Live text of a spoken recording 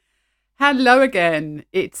Hello again.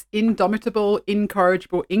 It's indomitable,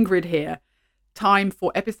 incorrigible Ingrid here. Time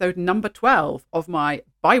for episode number 12 of my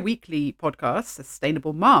bi-weekly podcast,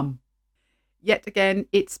 Sustainable Mum. Yet again,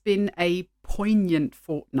 it's been a poignant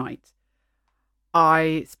fortnight.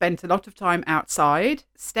 I spent a lot of time outside,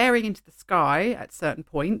 staring into the sky at certain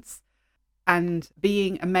points and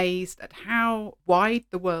being amazed at how wide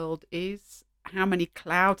the world is, how many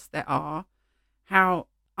clouds there are, how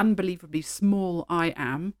unbelievably small I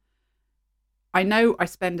am. I know I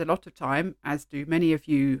spend a lot of time, as do many of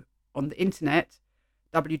you, on the internet,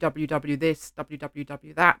 www this,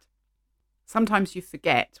 www that. Sometimes you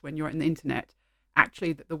forget when you're on the internet,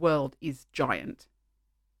 actually, that the world is giant,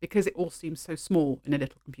 because it all seems so small in a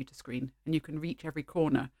little computer screen and you can reach every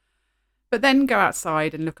corner. But then go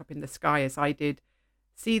outside and look up in the sky as I did,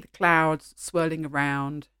 see the clouds swirling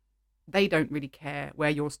around. They don't really care where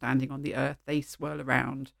you're standing on the earth. They swirl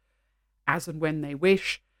around as and when they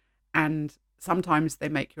wish, and sometimes they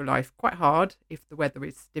make your life quite hard if the weather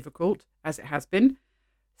is difficult, as it has been.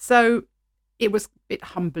 So it was a bit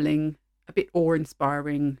humbling, a bit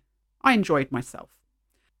awe-inspiring. I enjoyed myself.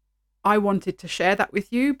 I wanted to share that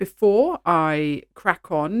with you before I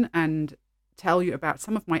crack on and tell you about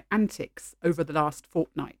some of my antics over the last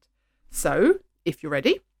fortnight. So, if you're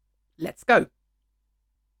ready, let's go.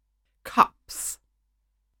 Cups.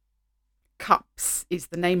 Cups is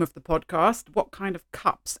the name of the podcast. What kind of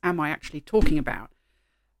cups am I actually talking about?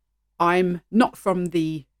 I'm not from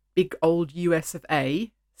the big old US of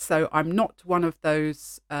A, so I'm not one of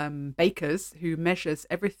those bakers who measures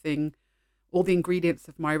everything, all the ingredients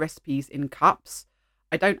of my recipes in cups.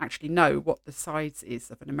 I don't actually know what the size is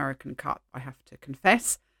of an American cup, I have to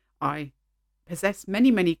confess. I possess many,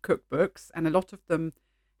 many cookbooks, and a lot of them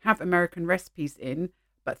have American recipes in,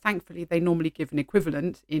 but thankfully they normally give an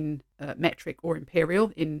equivalent in metric or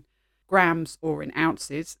imperial, in grams or in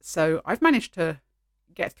ounces. So I've managed to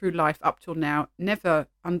get through life up till now, never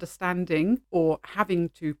understanding or having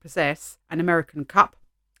to possess an American cup.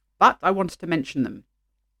 But I wanted to mention them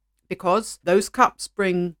because those cups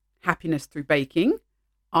bring happiness through baking.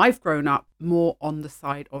 I've grown up more on the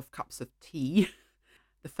side of cups of tea,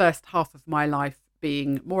 the first half of my life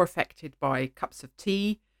being more affected by cups of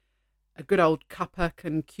tea. A good old cuppa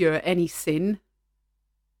can cure any sin.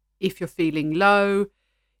 If you're feeling low,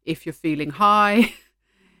 if you're feeling high,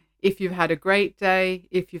 if you've had a great day,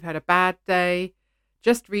 if you've had a bad day,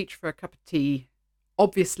 just reach for a cup of tea.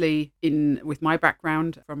 Obviously, with my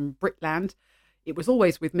background from Britland, it was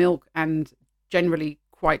always with milk and generally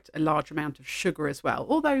quite a large amount of sugar as well,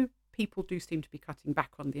 although people do seem to be cutting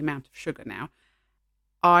back on the amount of sugar now.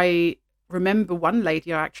 I remember one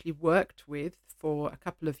lady I actually worked with for a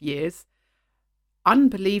couple of years.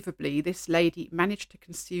 Unbelievably, this lady managed to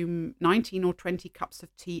consume 19 or 20 cups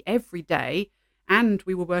of tea every day, and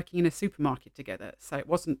we were working in a supermarket together, so it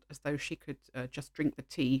wasn't as though she could just drink the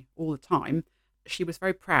tea all the time. She was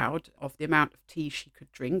very proud of the amount of tea she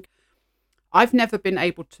could drink. I've never been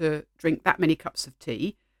able to drink that many cups of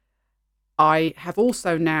tea. I have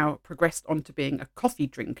also now progressed on to being a coffee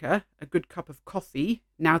drinker, a good cup of coffee,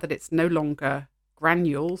 now that it's no longer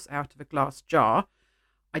granules out of a glass jar.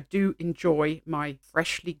 I do enjoy my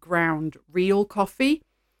freshly ground real coffee.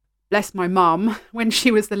 Bless my mum, when she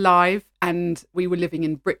was alive and we were living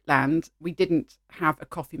in Britland, we didn't have a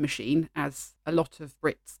coffee machine, as a lot of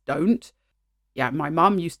Brits don't. Yeah, my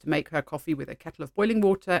mum used to make her coffee with a kettle of boiling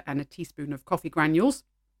water and a teaspoon of coffee granules.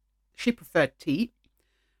 She preferred tea,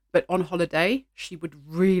 but on holiday, she would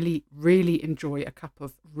really, really enjoy a cup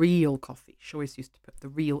of real coffee. She always used to put the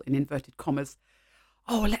real in inverted commas.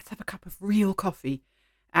 Oh, let's have a cup of real coffee.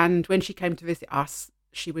 And when she came to visit us,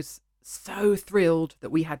 she was so thrilled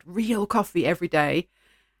that we had real coffee every day.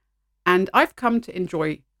 And I've come to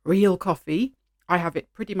enjoy real coffee. I have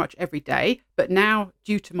it pretty much every day. But now,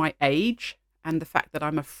 due to my age and the fact that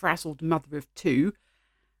I'm a frazzled mother of two,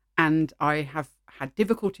 and I have had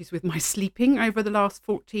difficulties with my sleeping over the last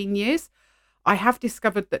 14 years, I have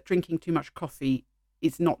discovered that drinking too much coffee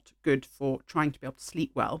is not good for trying to be able to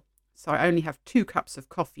sleep well. So I only have 2 cups of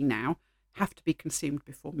coffee now, have to be consumed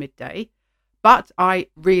before midday. But I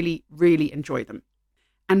really, really enjoy them.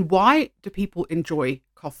 And why do people enjoy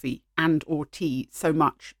coffee and or tea so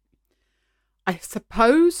much? I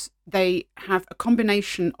suppose they have a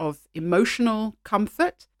combination of emotional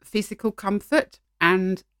comfort, physical comfort,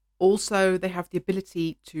 and also they have the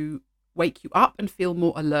ability to wake you up and feel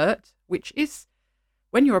more alert, which is,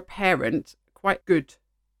 when you're a parent, quite good.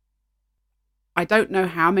 I don't know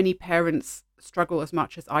how many parents struggle as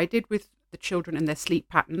much as I did with the children and their sleep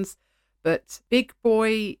patterns, but Big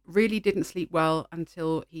Boy really didn't sleep well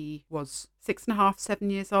until he was 6.5, 7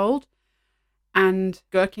 years old. And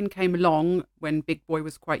Gherkin came along when Big Boy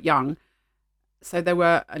was quite young. So there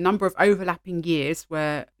were a number of overlapping years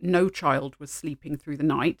where no child was sleeping through the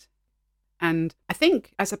night. And I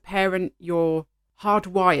think as a parent, you're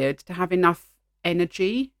hardwired to have enough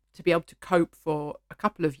energy to be able to cope for a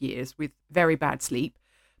couple of years with very bad sleep.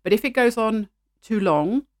 But if it goes on too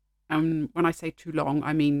long, and when I say too long,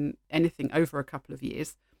 I mean anything over a couple of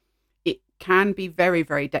years, it can be very,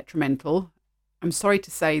 very detrimental. I'm sorry to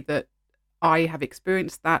say that I have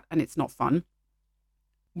experienced that and it's not fun.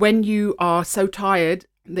 When you are so tired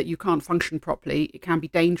that you can't function properly, it can be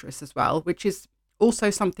dangerous as well, which is also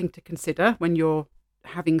something to consider when you're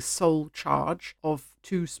having sole charge of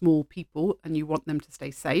two small people and you want them to stay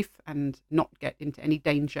safe and not get into any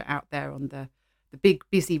danger out there on the big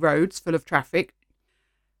busy roads full of traffic.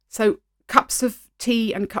 So cups of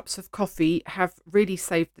tea and cups of coffee have really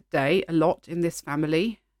saved the day a lot in this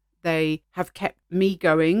family. They have kept me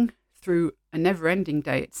going through a never-ending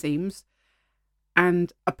day, it seems.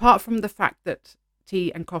 And apart from the fact that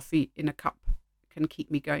tea and coffee in a cup can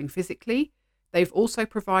keep me going physically, they've also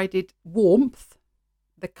provided warmth.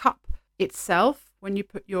 The cup itself, when you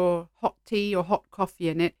put your hot tea or hot coffee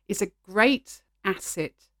in it, is a great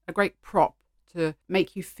asset, a great prop to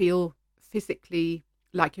make you feel physically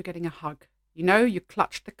like you're getting a hug. You know, you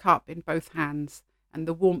clutch the cup in both hands and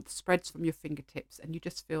the warmth spreads from your fingertips and you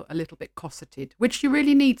just feel a little bit cosseted, which you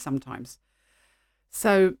really need sometimes.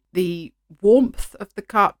 So the warmth of the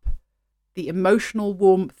cup, the emotional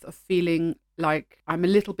warmth of feeling like I'm a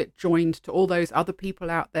little bit joined to all those other people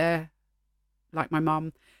out there, like my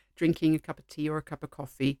mum, drinking a cup of tea or a cup of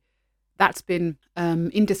coffee, that's been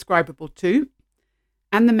indescribable too.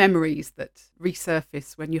 And the memories that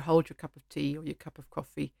resurface when you hold your cup of tea or your cup of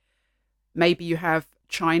coffee. Maybe you have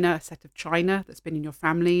china, a set of china that's been in your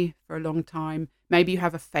family for a long time. Maybe you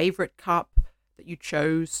have a favourite cup that you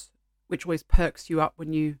chose, which always perks you up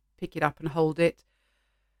when you pick it up and hold it.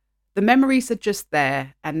 The memories are just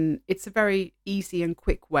there, and it's a very easy and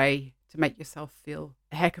quick way to make yourself feel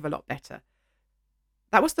a heck of a lot better.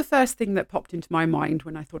 That was the first thing that popped into my mind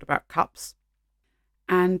when I thought about cups.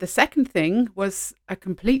 And the second thing was a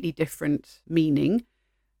completely different meaning.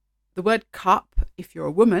 The word cup, if you're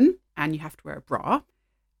a woman and you have to wear a bra,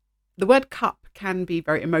 the word cup can be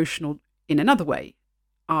very emotional in another way.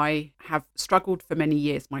 I have struggled for many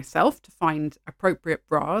years myself to find appropriate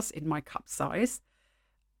bras in my cup size.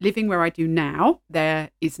 Living where I do now, there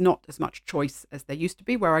is not as much choice as there used to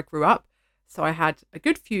be where I grew up. So I had a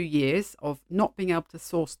good few years of not being able to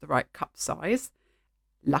source the right cup size.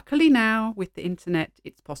 Luckily now, with the internet,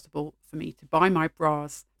 it's possible for me to buy my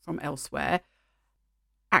bras from elsewhere.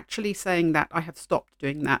 Actually saying that, I have stopped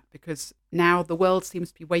doing that because now the world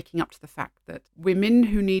seems to be waking up to the fact that women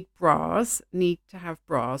who need bras need to have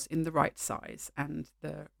bras in the right size. And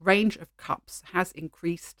the range of cups has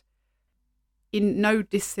increased in no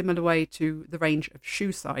dissimilar way to the range of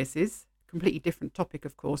shoe sizes. Completely different topic,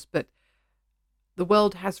 of course, but the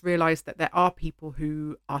world has realized that there are people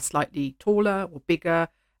who are slightly taller or bigger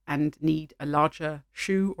and need a larger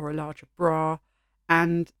shoe or a larger bra,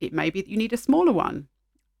 and it may be that you need a smaller one.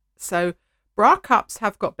 So bra cups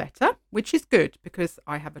have got better, which is good because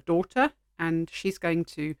I have a daughter and she's going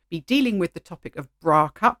to be dealing with the topic of bra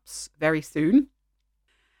cups very soon.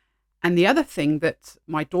 And the other thing that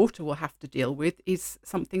my daughter will have to deal with is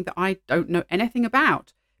something that I don't know anything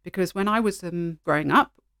about, because when I was growing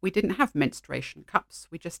up, we didn't have menstruation cups.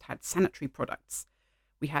 We just had sanitary products.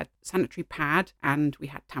 We had sanitary pad and we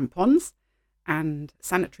had tampons. And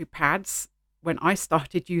sanitary pads, when I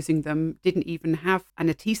started using them, didn't even have an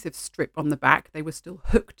adhesive strip on the back. They were still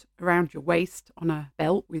hooked around your waist on a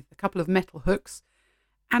belt with a couple of metal hooks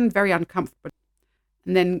and very uncomfortable.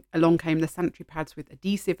 And then along came the sanitary pads with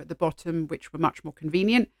adhesive at the bottom, which were much more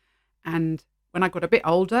convenient. And when I got a bit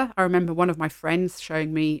older, I remember one of my friends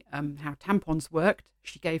showing me how tampons worked.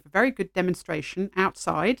 She gave a very good demonstration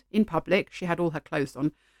outside in public. She had all her clothes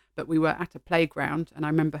on, but we were at a playground and I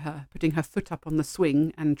remember her putting her foot up on the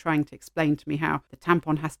swing and trying to explain to me how the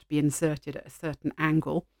tampon has to be inserted at a certain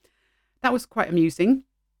angle. That was quite amusing.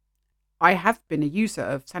 I have been a user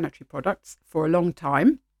of sanitary products for a long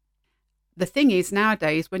time. The thing is,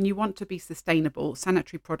 nowadays, when you want to be sustainable,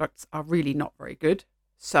 sanitary products are really not very good.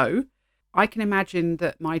 So I can imagine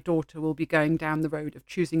that my daughter will be going down the road of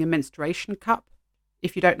choosing a menstruation cup.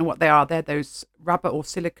 If you don't know what they are, they're those rubber or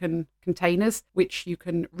silicone containers which you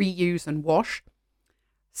can reuse and wash.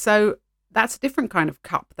 So that's a different kind of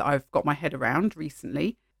cup that I've got my head around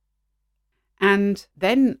recently. And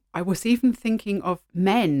then I was even thinking of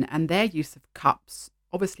men and their use of cups,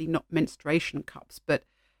 obviously not menstruation cups, but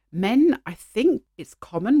Men, I think it's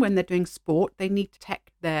common when they're doing sport, they need to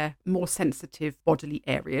protect their more sensitive bodily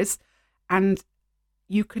areas. And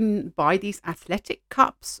you can buy these athletic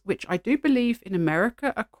cups, which I do believe in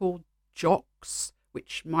America are called jocks,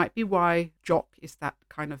 which might be why jock is that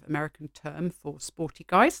kind of American term for sporty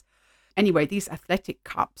guys. Anyway, these athletic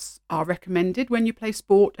cups are recommended when you play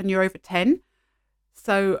sport and you're over 10.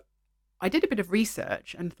 So I did a bit of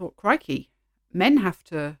research and thought, crikey, men have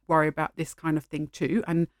to worry about this kind of thing too.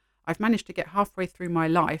 And I've managed to get halfway through my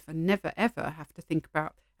life and never ever have to think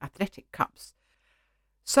about athletic cups.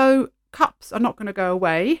 So cups are not going to go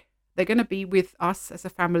away. They're going to be with us as a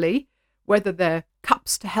family, whether they're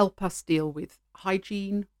cups to help us deal with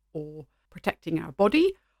hygiene or protecting our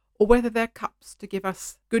body, or whether they're cups to give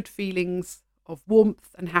us good feelings of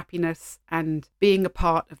warmth and happiness and being a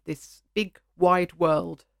part of this big, wide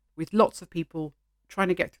world with lots of people trying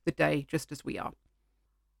to get through the day just as we are.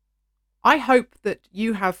 I hope that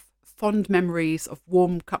you have fond memories of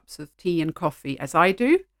warm cups of tea and coffee as I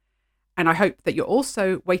do. And I hope that you're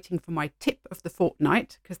also waiting for my tip of the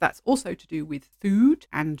fortnight, because that's also to do with food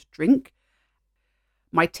and drink.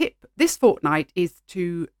 My tip this fortnight is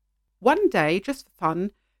to one day, just for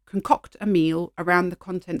fun, concoct a meal around the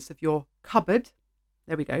contents of your cupboard.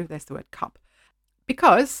 There we go, there's the word cup.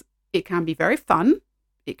 Because it can be very fun,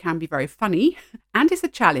 it can be very funny, and it's a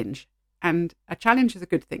challenge. And a challenge is a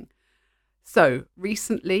good thing. So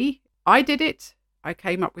recently I did it. I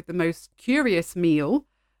came up with the most curious meal,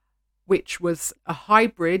 which was a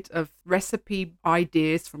hybrid of recipe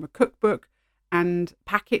ideas from a cookbook and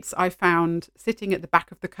packets I found sitting at the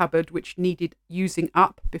back of the cupboard, which needed using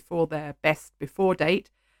up before their best before date.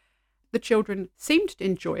 The children seemed to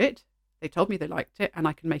enjoy it. They told me they liked it, and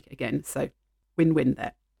I can make it again. So win-win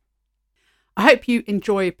there. I hope you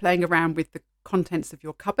enjoy playing around with the contents of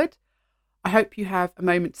your cupboard. I hope you have a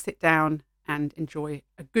moment to sit down and enjoy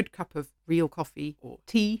a good cup of real coffee or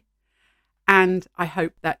tea. And I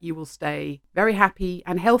hope that you will stay very happy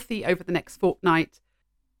and healthy over the next fortnight.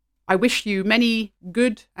 I wish you many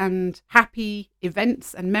good and happy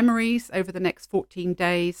events and memories over the next 14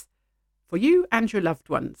 days for you and your loved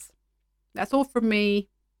ones. That's all from me.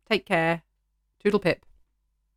 Take care. Toodle pip.